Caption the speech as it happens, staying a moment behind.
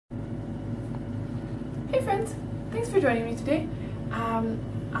Hey friends, thanks for joining me today.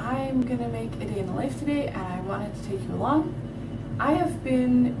 I'm gonna make a day in the life today and I wanted to take you along. I have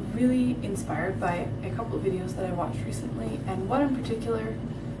been really inspired by a couple of videos that I watched recently, and one in particular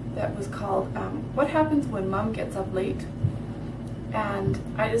that was called What Happens When Mom Gets Up Late. And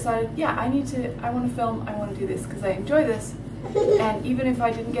I decided, yeah, I want to film, I want to do this because I enjoy this, and even if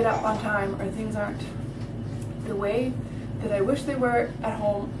I didn't get up on time or things aren't the way that I wish they were at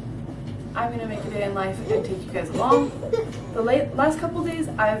home, I'm going to make a day in life and take you guys along. The last couple days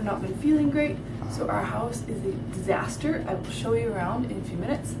I have not been feeling great, so our house is a disaster. I will show you around in a few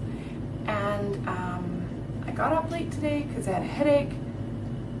minutes. And I got up late today because I had a headache.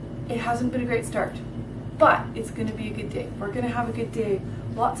 It hasn't been a great start, but it's going to be a good day. We're going to have a good day.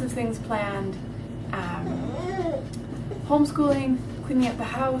 Lots of things planned. Homeschooling, cleaning up the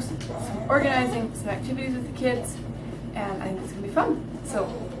house, some organizing, some activities with the kids, and I think it's going to be fun. So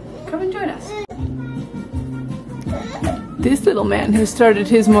come and join us. This little man has started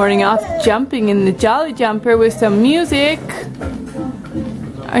his morning off jumping in the Jolly Jumper with some music.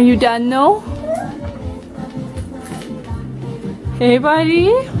 Are you done now? Hey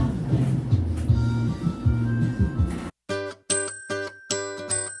buddy.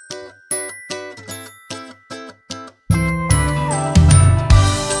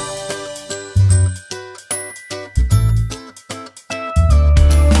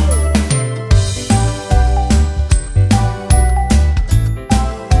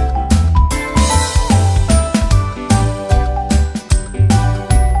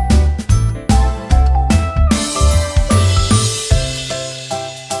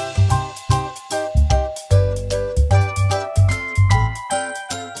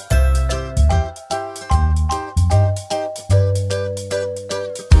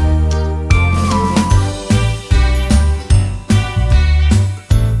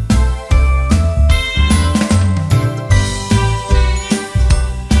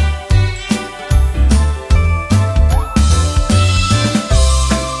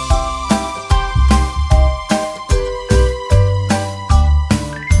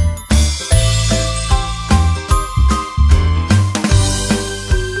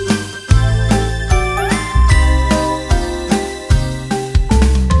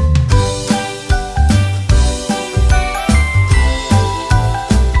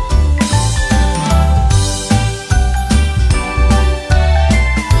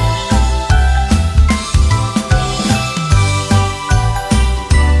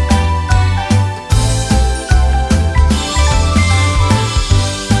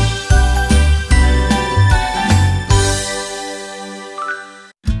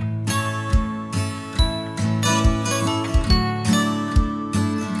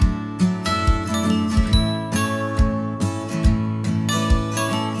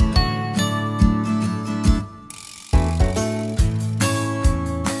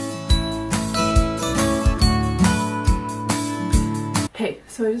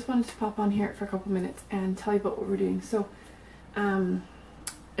 So I just wanted to pop on here for a couple minutes and tell you about what we're doing. So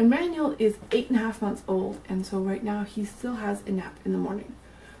Emmanuel is 8.5 months old, and so right now he still has a nap in the morning,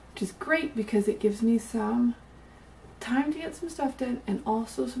 which is great because it gives me some time to get some stuff done and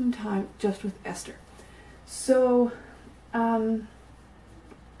also some time just with Esther. So I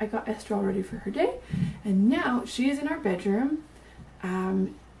got Esther all ready for her day, and now she is in our bedroom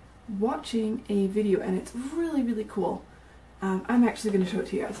watching a video, and it's really cool. I'm actually going to show it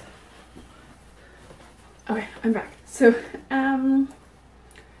to you guys. Okay, I'm back. So,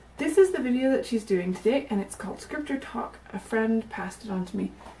 this is the video that she's doing today, and it's called Scripture Talk. A friend passed it on to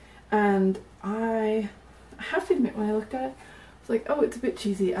me, and I have to admit, when I looked at it, I was like, oh, it's a bit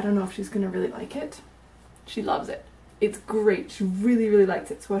cheesy. I don't know if she's going to really like it. She loves it. It's great. She really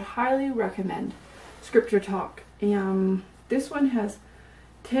likes it, so I'd highly recommend Scripture Talk. This one has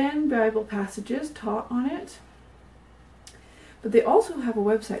 10 Bible passages taught on it. But they also have a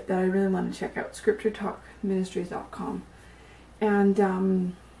website that I really want to check out, scripturetalkministries.com.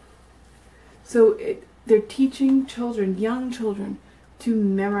 And so they're teaching children, young children, to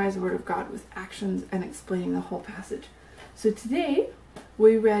memorize the Word of God with actions and explaining the whole passage. So today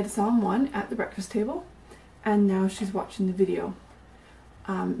we read Psalm 1 at the breakfast table, and now she's watching the video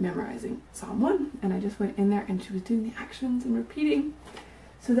memorizing Psalm 1. And I just went in there and she was doing the actions and repeating.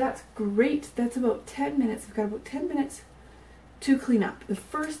 So that's great. That's about 10 minutes. I've got about 10 minutes to clean up. The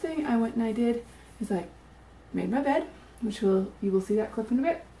first thing I went and I did is I made my bed, which you will see that clip in a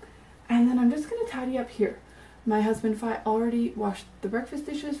bit, and then I'm just going to tidy up here. My husband Fi already washed the breakfast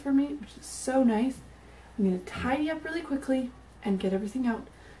dishes for me, which is so nice. I'm going to tidy up really quickly and get everything out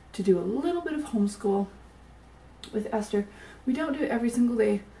to do a little bit of homeschool with Esther. We don't do it every single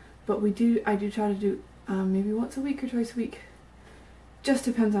day, but I do try to do maybe once a week or twice a week. Just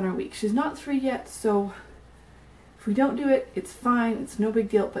depends on our week. She's not 3 yet, so if we don't do it, it's fine. It's no big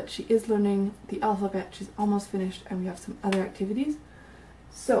deal, but she is learning the alphabet. She's almost finished, and we have some other activities.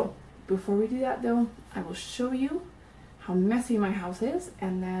 So before we do that though, I will show you how messy my house is,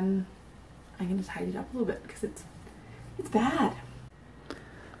 and then I'm going to tidy it up a little bit because it's bad.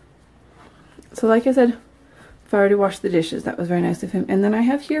 So like I said, I've already washed the dishes. That was very nice of him. And then I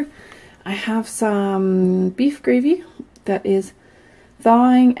have some beef gravy that is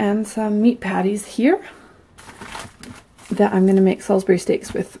thawing and some meat patties here that I'm going to make Salisbury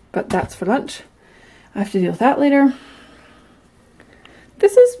steaks with, but that's for lunch. I have to deal with that later.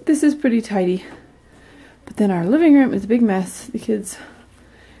 This is pretty tidy. But then our living room is a big mess. The kids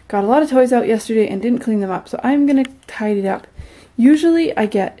got a lot of toys out yesterday and didn't clean them up, so I'm going to tidy it up. Usually I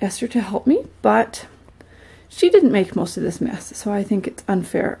get Esther to help me, but she didn't make most of this mess, so I think it's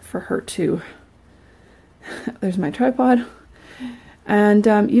unfair for her to. There's my tripod. And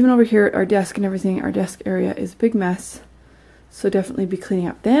even over here at our desk and everything, our desk area is a big mess. So definitely be cleaning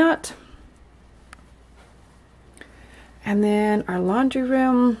up that. And then our laundry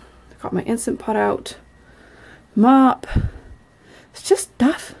room. I got my Instant Pot out. Mop. It's just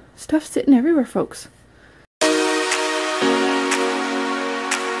stuff. Stuff sitting everywhere, folks.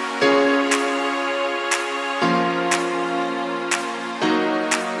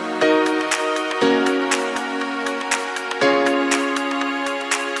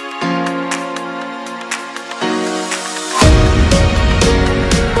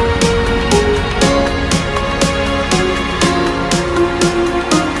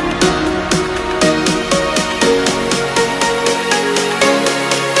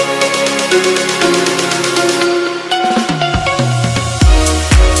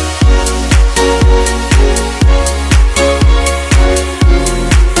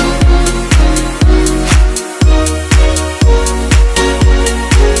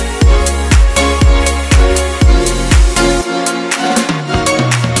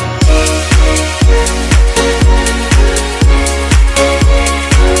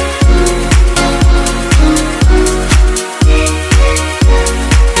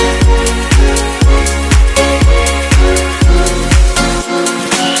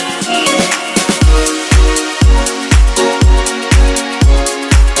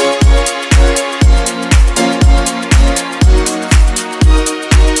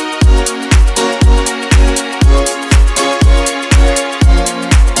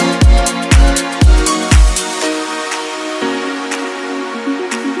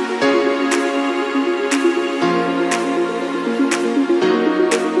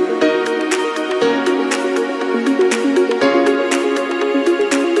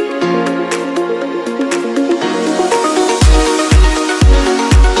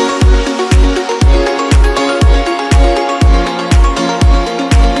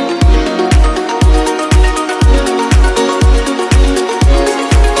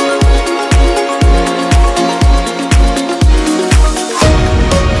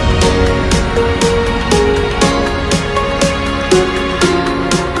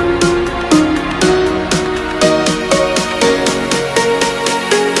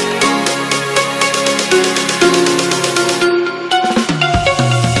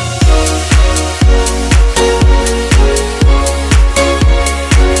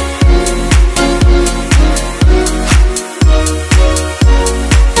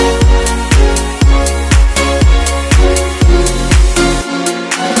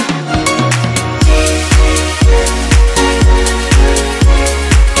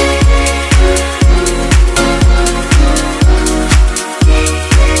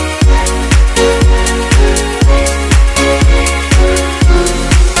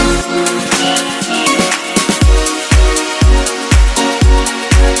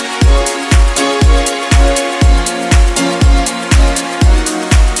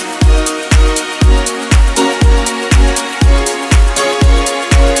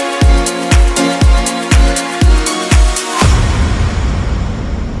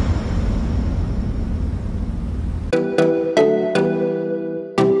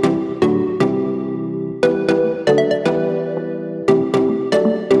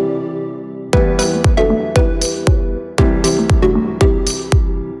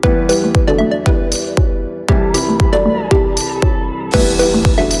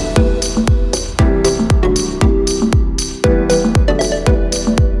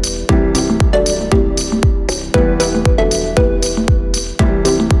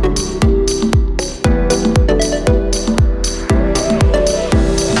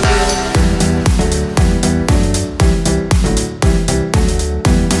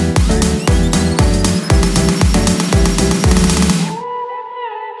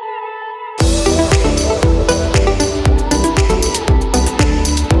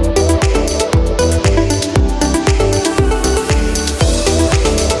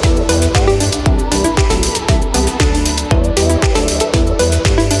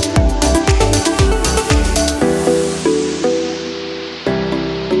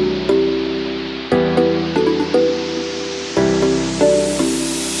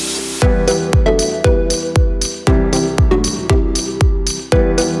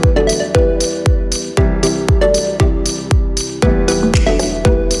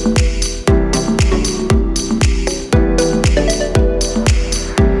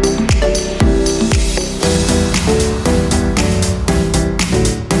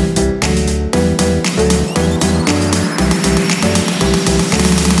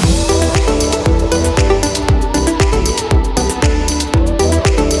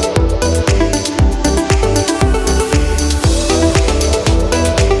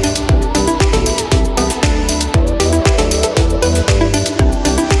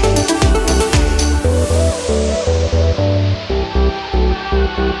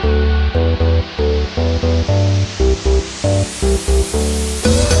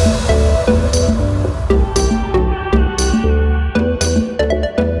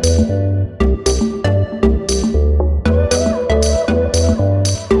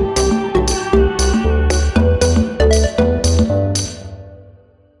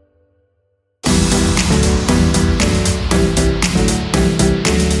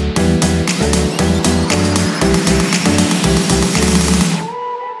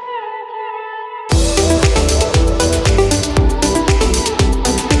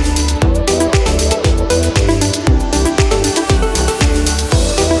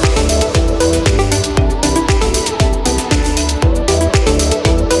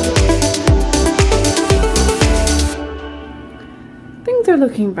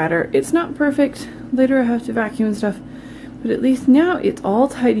 looking better. It's not perfect. Later I have to vacuum and stuff, but at least now it's all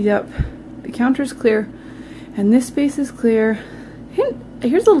tidied up. The counter's clear, and this space is clear.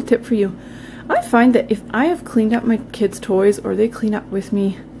 Here's a little tip for you. I find that if I have cleaned up my kids' toys, or they clean up with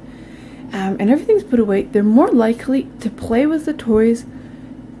me, and everything's put away, they're more likely to play with the toys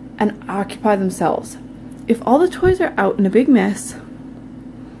and occupy themselves. If all the toys are out in a big mess,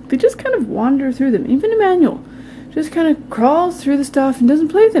 they just kind of wander through them. Even Emmanuel just kind of crawls through the stuff and doesn't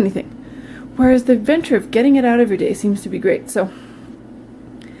play with anything. Whereas the adventure of getting it out every day seems to be great. So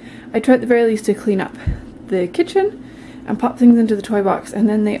I try at the very least to clean up the kitchen and pop things into the toy box, and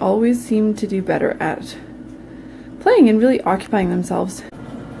then they always seem to do better at playing and really occupying themselves.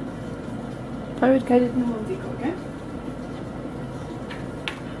 Private guided in Home Depot, okay?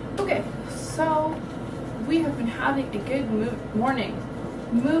 Okay, so we have been having a good morning.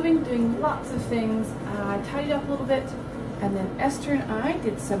 Moving, doing lots of things, tidied up a little bit, and then Esther and I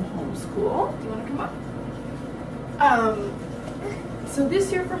did some homeschool. Do you want to come up? So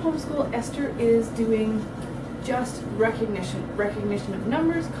this year for homeschool, Esther is doing just recognition of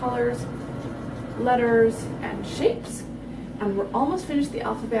numbers, colors, letters, and shapes. And we're almost finished the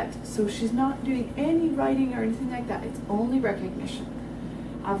alphabet, so she's not doing any writing or anything like that. It's only recognition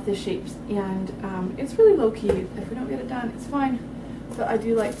of the shapes, and it's really low-key. If we don't get it done, it's fine. But I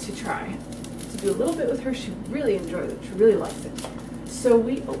do like to try to do a little bit with her. She really enjoys it. She really likes it. So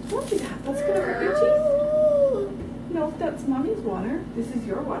don't do that. That's gonna hurt your teeth. No, that's Mommy's water. This is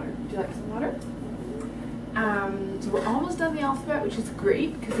your water. Would you like some water? So we're almost done the alphabet, which is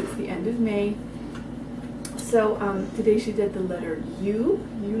great because it's the end of May. So today she did the letter U,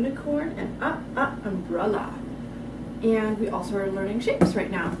 unicorn, and umbrella. And we also are learning shapes right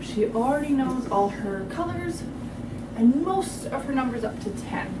now. She already knows all her colors and most of her numbers up to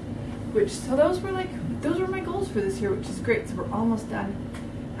 10. So those were my goals for this year, which is great. So we're almost done.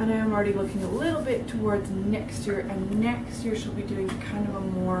 And I am already looking a little bit towards next year, and next year she'll be doing kind of a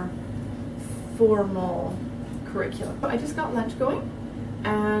more formal curriculum. I just got lunch going,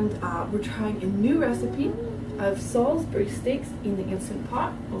 and we're trying a new recipe of Salisbury steaks in the Instant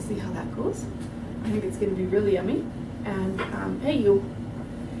Pot. We'll see how that goes. I think it's going to be really yummy. And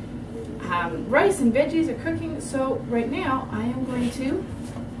rice and veggies are cooking. So right now I am going to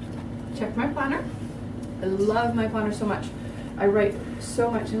check my planner. I love my planner so much. I write so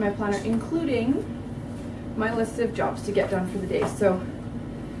much in my planner, including my list of jobs to get done for the day. So,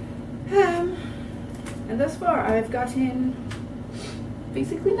 and thus far I've gotten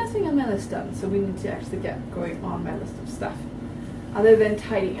basically nothing on my list done. So we need to actually get going on my list of stuff, other than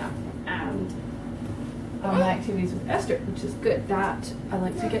tidying up and my activities with Esther, which is good. That I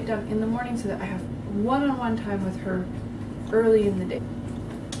like to get done in the morning so that I have one-on-one time with her early in the day.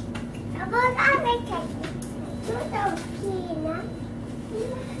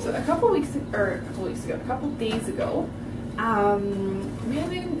 So a couple days ago, we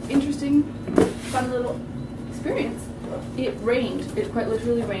had an interesting, fun little experience. It rained. It quite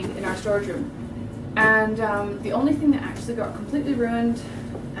literally rained in our storage room, and the only thing that actually got completely ruined,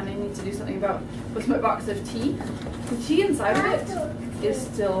 and I need to do something about, was my box of tea. The tea inside of it is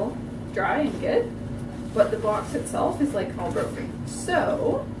still dry and good, but the box itself is like all broken.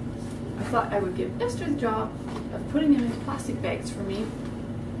 So I thought I would give Esther the job of putting them into plastic bags for me,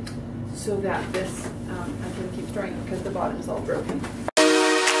 so that this I can keep storing it because the bottom is all broken.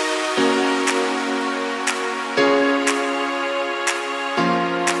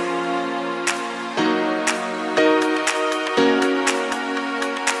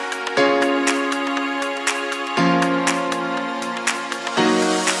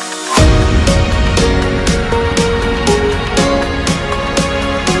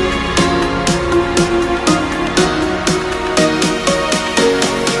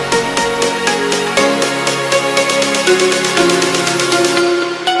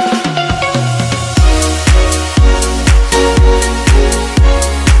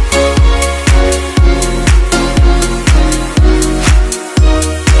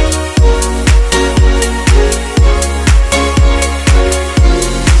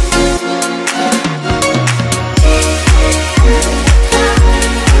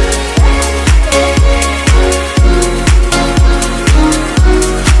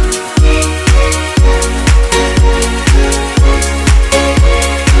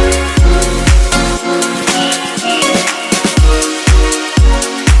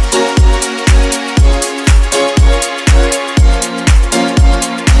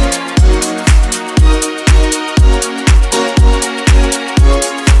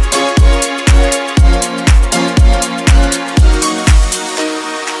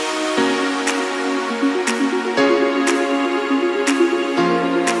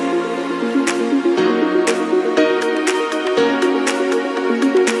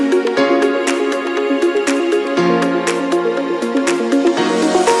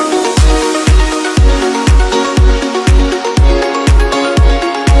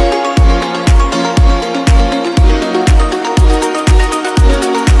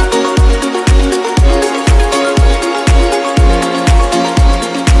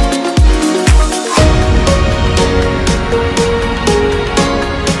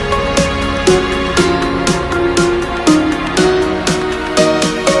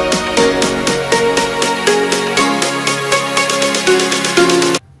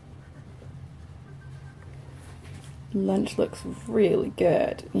 Lunch looks really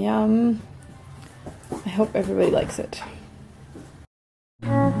good. Yum. I hope everybody likes it.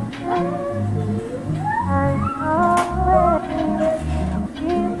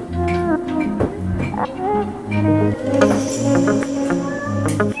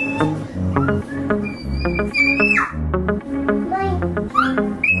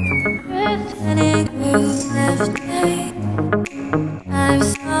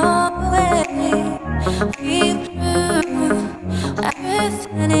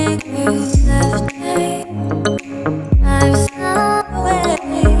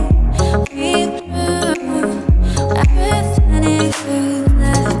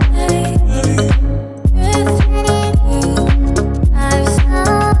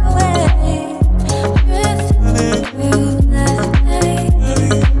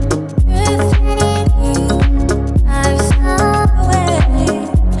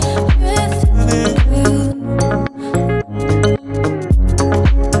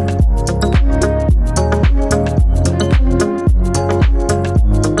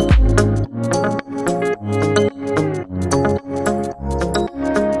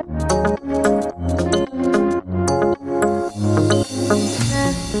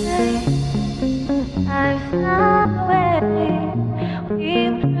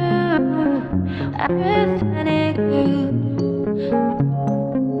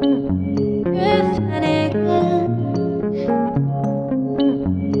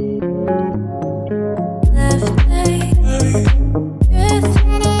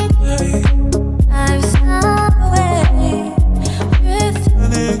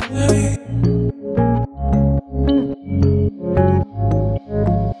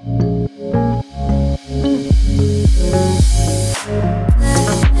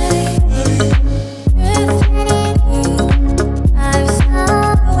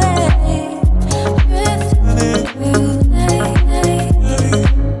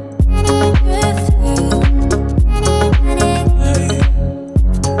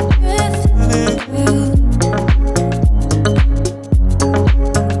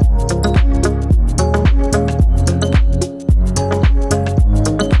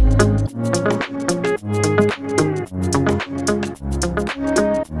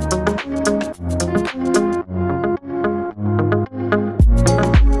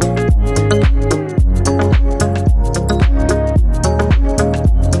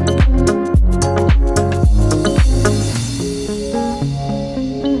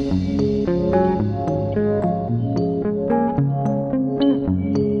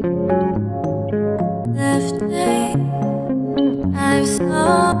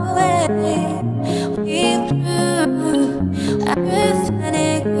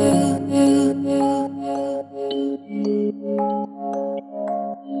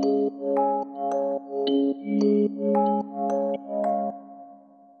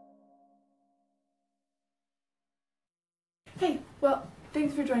 Hey, well,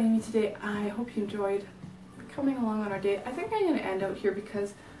 thanks for joining me today. I hope you enjoyed coming along on our date. I think I'm going to end out here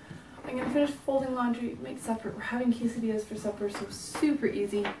because I'm going to finish folding laundry, make supper. We're having quesadillas for supper, so super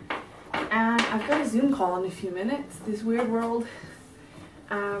easy. And I've got a Zoom call in a few minutes. This weird world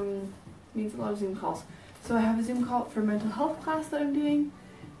needs a lot of Zoom calls. So I have a Zoom call for mental health class that I'm doing,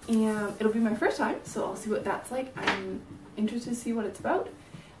 and it'll be my first time, so I'll see what that's like. I'm interested to see what it's about.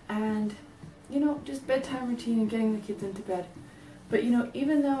 And you know, just bedtime routine and getting the kids into bed. But you know,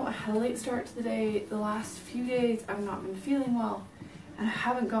 even though I had a late start to the day, the last few days I've not been feeling well, and I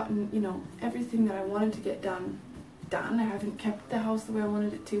haven't gotten, you know, everything that I wanted to get done. I haven't kept the house the way I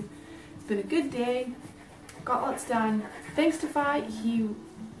wanted it to. It's been a good day, got lots done. Thanks to Fi, he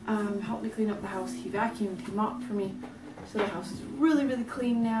helped me clean up the house. He vacuumed, he mopped for me, so the house is really, really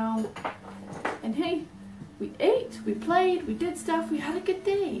clean now. And hey, we ate, we played, we did stuff, we had a good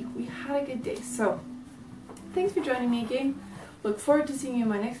day. So, thanks for joining me again. Look forward to seeing you in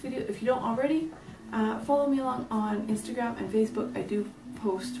my next video. If you don't already, follow me along on Instagram and Facebook. I do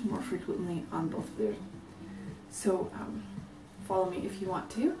post more frequently on both of those. So, follow me if you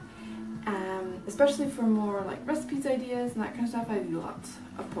want to. Especially for more like recipes, ideas, and that kind of stuff. I do lots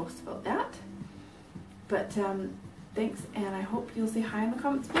of posts about that. But, thanks, and I hope you'll say hi in the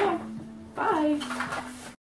comments below. Bye!